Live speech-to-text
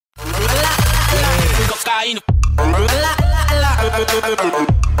caindo.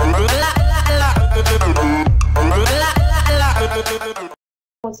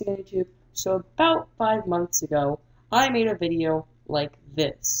 Once again, YouTube. So about 5 months ago, I made a video like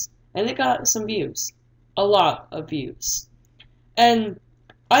this, and it got some views. A lot of views. And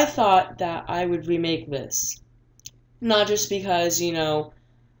I thought that I would remake this. Not just because, you know,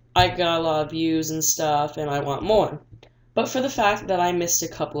 I got a lot of views and stuff and I want more, but for the fact that I missed a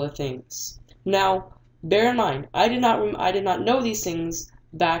couple of things. Now, bear in mind, I did not know these things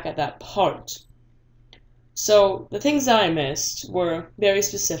back at that part. So, the things that I missed were very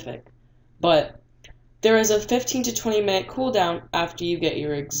specific, but there is a 15 to 20 minute cooldown after you get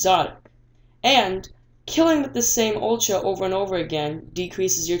your exotic, and killing with the same ultra over and over again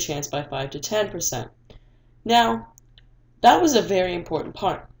decreases your chance by 5 to 10%. Now, that was a very important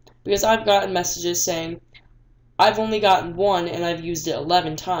part, because I've gotten messages saying, I've only gotten one and I've used it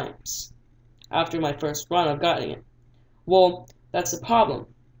 11 times after my first run of getting it. Well, that's the problem.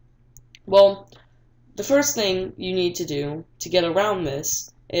 Well, the first thing you need to do to get around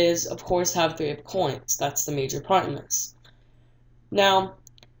this is, of course, have 3 of coins. That's the major part in this. Now,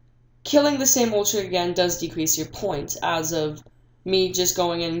 killing the same ultra again does decrease your points, as of me just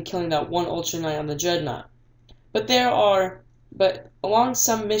going in and killing that one ultra knight on the dreadnought. But along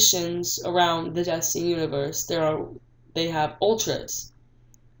some missions around the Destiny universe, they have ultras.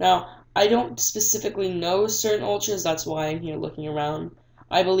 Now, I don't specifically know certain ultras, that's why I'm here looking around.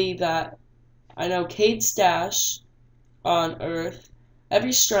 I believe that I know Cade Stash on Earth,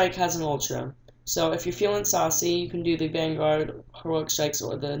 every strike has an ultra. So if you're feeling saucy, you can do the Vanguard, Heroic Strikes,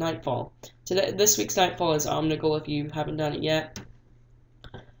 or the Nightfall. This week's Nightfall is Omnigul if you haven't done it yet.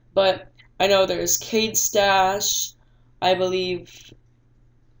 But I know there's Cade Stash, I believe,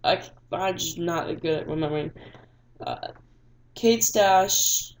 I'm just not good at remembering. Cade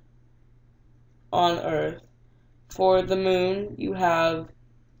Stash on Earth. For the Moon, you have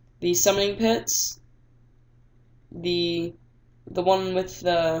the Summoning Pits, the one with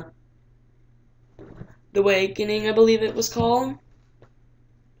the Awakening, I believe it was called. I'm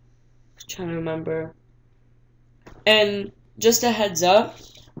trying to remember. And just a heads up,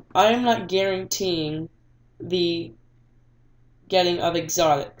 I am not guaranteeing the getting of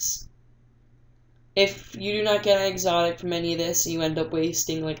exotics. If you do not get an exotic from any of this and you end up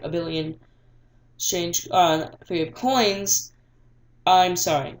wasting like a billion strange 3 of coins, I'm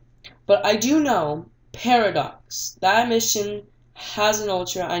sorry. But I do know Paradox. That mission has an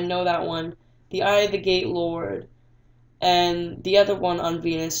ultra, I know that one. The Eye of the Gate Lord, and the other one on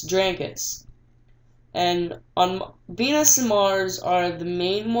Venus, Drancus. And on Venus and Mars are the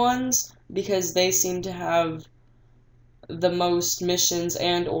main ones because they seem to have the most missions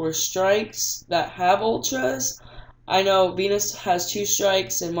and or strikes that have ultras. I know Venus has 2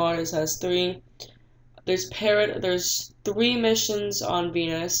 strikes and Mars has 3. There's 3 missions on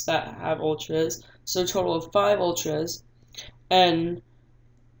Venus that have ultras, so a total of 5 ultras. And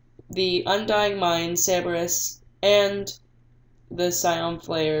the Undying Mind, Cerberus, and the Scion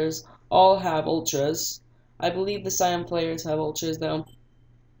Flayers all have ultras. I believe the Scion Flayers have ultras, though.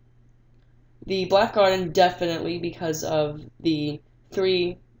 The Black Garden, definitely, because of the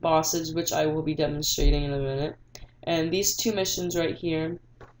 3 bosses, which I will be demonstrating in a minute. And these 2 missions right here,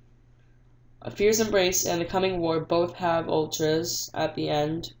 Fear's Embrace and The Coming War, both have ultras at the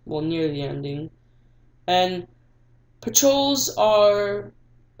end, well, near the ending. And patrols are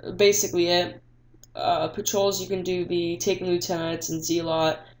basically it. Patrols, you can do the Taken Lieutenants and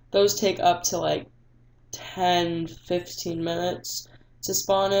Zealot. Those take up to like 10-15 minutes to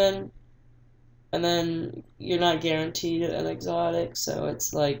spawn in. And then you're not guaranteed an exotic, so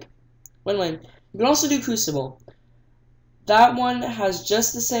it's like win-win. You can also do Crucible. That one has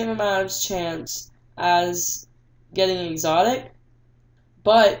just the same amount of chance as getting an exotic,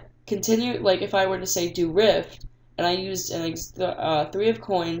 but like if I were to say do Rift, and I used 3 of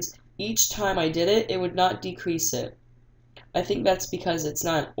coins, each time I did it, it would not decrease it. I think that's because it's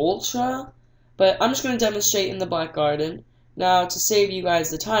not an ultra, but I'm just going to demonstrate in the Black Garden. Now, to save you guys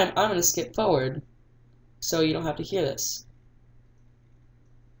the time, I'm going to skip forward, so you don't have to hear this.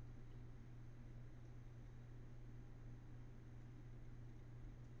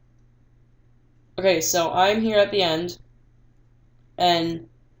 Okay, so I'm here at the end, and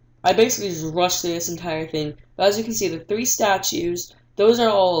I basically just rushed through this entire thing. But as you can see, the 3 statues, those are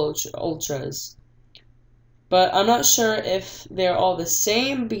all ultras. But I'm not sure if they're all the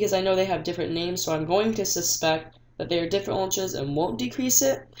same, because I know they have different names, so I'm going to suspect that they are different ultras and won't decrease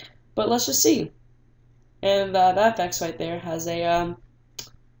it. But let's just see. And that Vex right there has a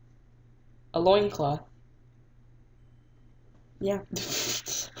loincloth. Yeah.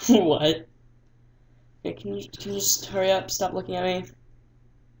 What? Yeah, can you just hurry up? Stop looking at me.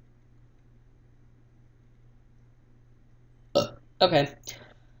 Okay.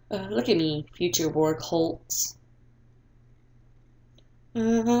 Look at me, future war cults.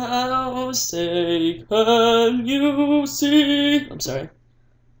 How say can you see? I'm sorry.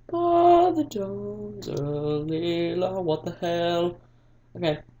 By the dawn's early light. What the hell?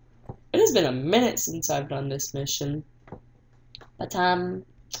 Okay. It has been a minute since I've done this mission. But,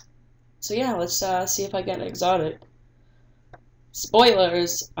 so yeah, let's see if I get an exotic.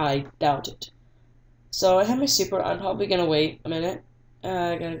 Spoilers, I doubt it. So I have my super. I'm probably gonna wait a minute.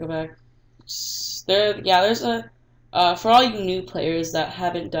 I gotta go back. There's a for all you new players that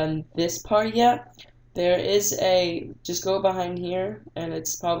haven't done this part yet. There is just go behind here, and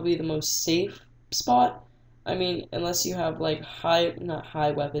it's probably the most safe spot. I mean, unless you have like not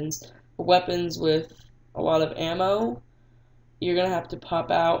high weapons, but weapons with a lot of ammo. You're gonna have to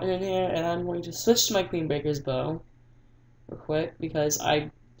pop out in here, and I'm going to switch to my Queenbreaker's bow real quick because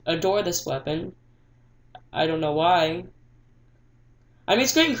I adore this weapon. I don't know why. I mean,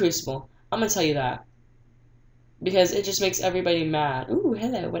 it's great in Crucible. I'm gonna tell you that because it just makes everybody mad. Ooh,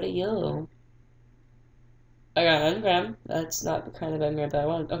 hello, what are you? I got an engram. That's not the kind of engram that I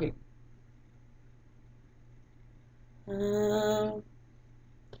wanted. Okay.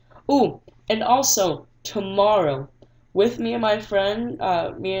 Ooh, and also tomorrow, with me and my friend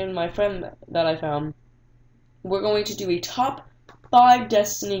that I found, we're going to do a top 5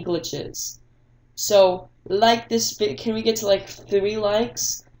 Destiny glitches. So, like this video, can we get to like 3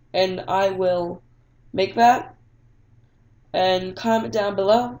 likes, and I will make that. And comment down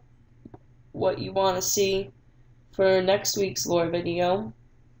below what you want to see for next week's lore video.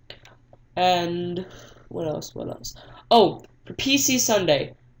 And what else? Oh, for PC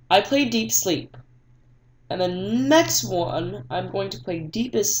Sunday, I play Deep Sleep. And the next one, I'm going to play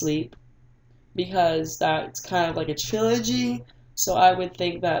Deepest Sleep, because that's kind of like a trilogy, so I would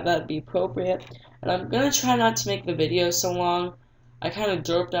think that that'd be appropriate. And I'm going to try not to make the video so long. I kind of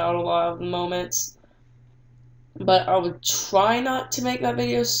derped out a lot of the moments. But I would try not to make that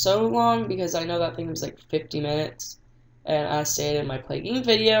video so long, because I know that thing was like 50 minutes. And as stated in my Play Game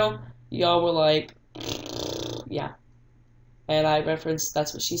video, y'all were like, yeah. And I referenced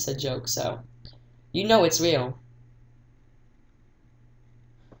That's What She Said joke, so you know it's real.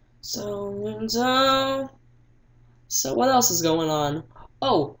 So what else is going on?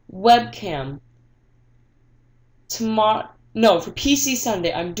 Oh, webcam. Tomorrow, no, for PC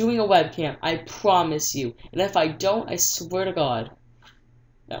Sunday, I'm doing a webcam. I promise you. And if I don't, I swear to God.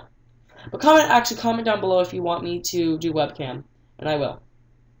 No. But comment down below if you want me to do webcam, and I will.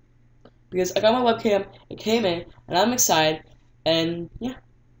 Because I got my webcam, it came in, and I'm excited, and yeah,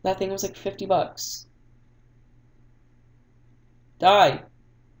 that thing was like 50 bucks. Die.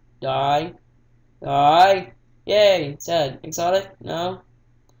 Die. Die. Yay, dead. Exotic? No.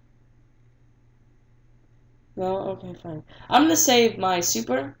 No? Okay, fine. I'm gonna save my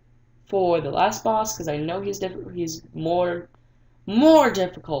super for the last boss, because I know he's more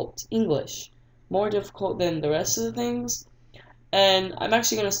difficult. English. More difficult than the rest of the things. And I'm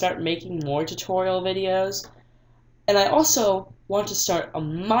actually gonna start making more tutorial videos. And I also want to start a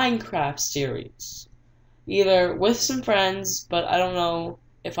Minecraft series. Either with some friends, but I don't know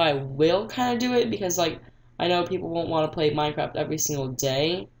if I will kind of do it, because like I know people won't want to play Minecraft every single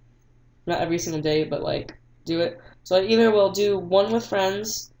day. Not every single day, but like do it. So I either will do one with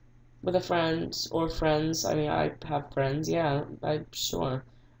friends, with a friend, or friends. I mean, I have friends, yeah, I'm sure.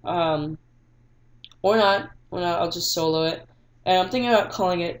 Or not, I'll just solo it. And I'm thinking about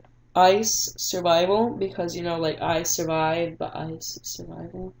calling it Ice Survival, because, you know, like, I survived, but Ice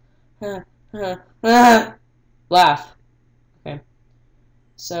Survival. Laugh. Okay.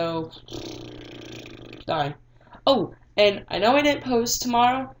 So, die. Oh, and I know I didn't post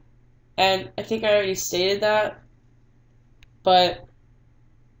tomorrow, and I think I already stated that, but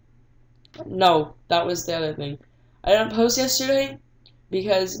no, that was the other thing. I didn't post yesterday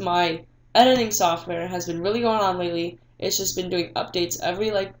because my editing software has been really going on lately. It's just been doing updates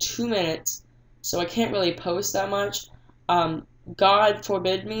every like 2 minutes, so I can't really post that much. God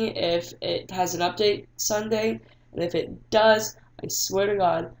forbid me if it has an update Sunday, and if it does, I swear to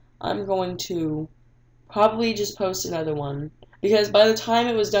God, I'm going to probably just post another one. Because by the time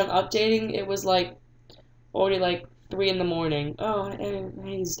it was done updating, it was like already like 3 in the morning. Oh, and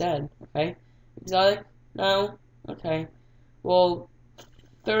he's dead. Okay. Exotic? No? Okay. Well,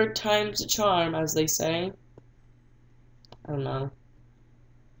 third time's a charm, as they say. I don't know.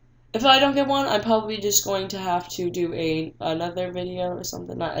 If I don't get one, I'm probably just going to have to do another video or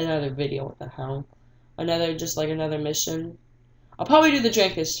something. Not another video, what the hell. Just like another mission. I'll probably do the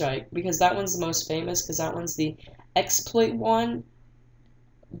Drinker's Strike, because that one's the most famous, because that one's the exploit one,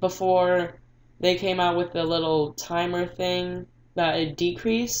 before they came out with the little timer thing that it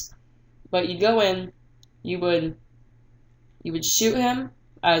decreased. But you'd go in, you would shoot him.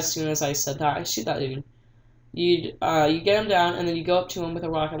 As soon as I said that, I shoot that dude. You get him down, and then you go up to him with a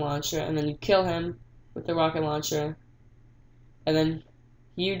rocket launcher, and then you kill him with the rocket launcher, and then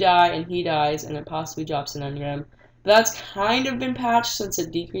you die and he dies, and it possibly drops an engram. But that's kind of been patched since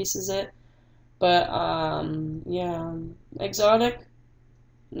it decreases it. But yeah, exotic.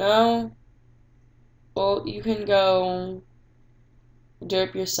 No. Well, you can go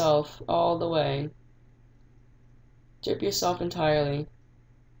derp yourself all the way. Derp yourself entirely.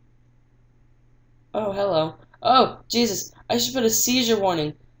 Oh, hello. Oh, Jesus. I should put a seizure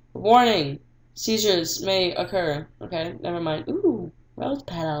warning. Warning. Seizures may occur. Okay, never mind. Ooh, rose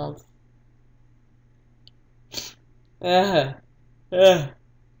petals. Ugh.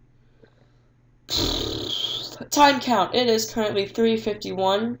 Time count. It is currently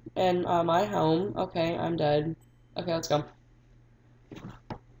 3:51 and my home. Okay, I'm dead. Okay, let's go.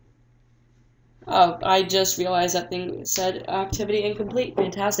 Oh, I just realized that thing said activity incomplete.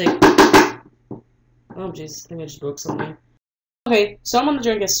 Fantastic. Oh, jeez, I think I just broke something. Okay, so I'm on the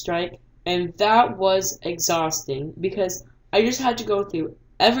Drinker's Strike, and that was exhausting because I just had to go through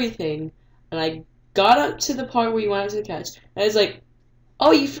everything, and I got up to the part where you wanted to catch, and it's like,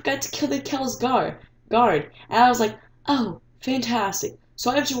 oh, you forgot to kill the Kel's guard. And I was like, oh, fantastic.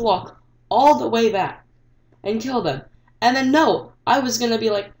 So I have to walk all the way back and kill them. And then no, I was gonna be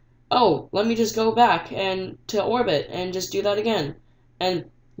like, oh, let me just go back and to orbit and just do that again. And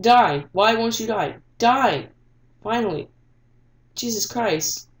die. Why won't you die? Die! Finally. Jesus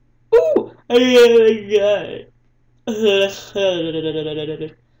Christ. Ooh!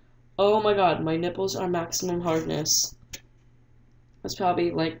 Oh my god, my nipples are maximum hardness. That's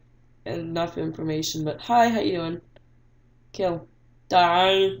probably like enough information, but hi, how you doing? Kill.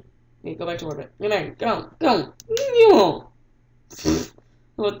 Die. Okay, go back to orbit. Go.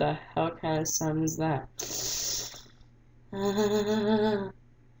 What the hell kind of sound is that?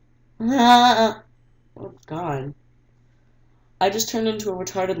 Oh god. I just turned into a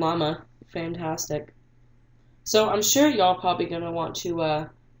retarded llama. Fantastic. So I'm sure y'all probably gonna want to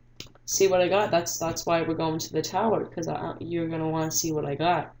see what I got. That's why we're going to the tower, because you're gonna want to see what I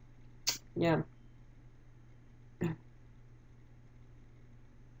got. Yeah.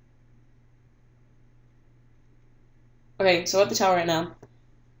 Okay, so at the tower right now.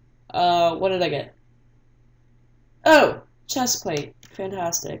 What did I get? Oh, chest plate.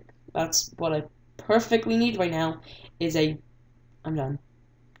 Fantastic. That's what I perfectly need right now. I'm done.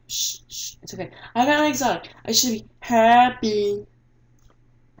 Shh, it's okay. I got an exotic. I should be happy.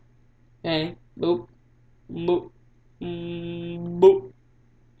 Okay. Boop. Boop. Boop.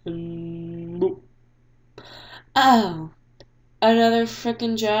 Boop. Oh. Another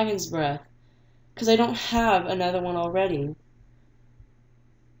frickin' dragon's breath. Because I don't have another one already.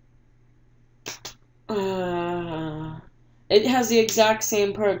 It has the exact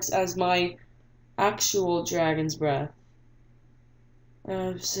same perks as my actual dragon's breath.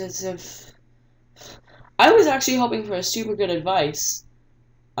 I was actually hoping for a super good advice.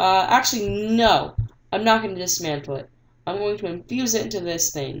 Actually, no. I'm not going to dismantle it. I'm going to infuse it into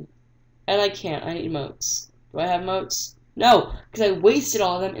this thing. And I can't. I need motes. Do I have motes? No, because I wasted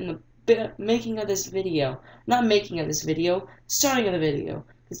all of them in the making of this video. Not making of this video, starting of the video.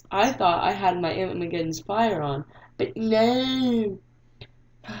 Because I thought I had my Immigrant's fire on. But no.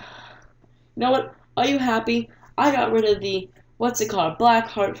 You know what? Are you happy? I got rid of the, what's it called, black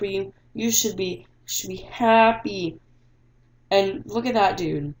heart for you. You should be happy. And look at that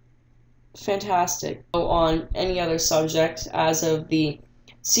dude. Fantastic. Go on any other subject as of the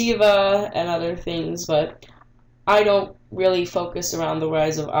Siva and other things, but I don't really focus around the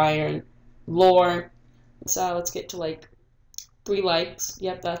Rise of Iron lore. So let's get to like 3 likes.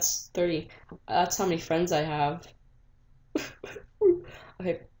 Yep, that's 30. That's how many friends I have.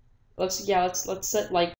 Okay. Let's set like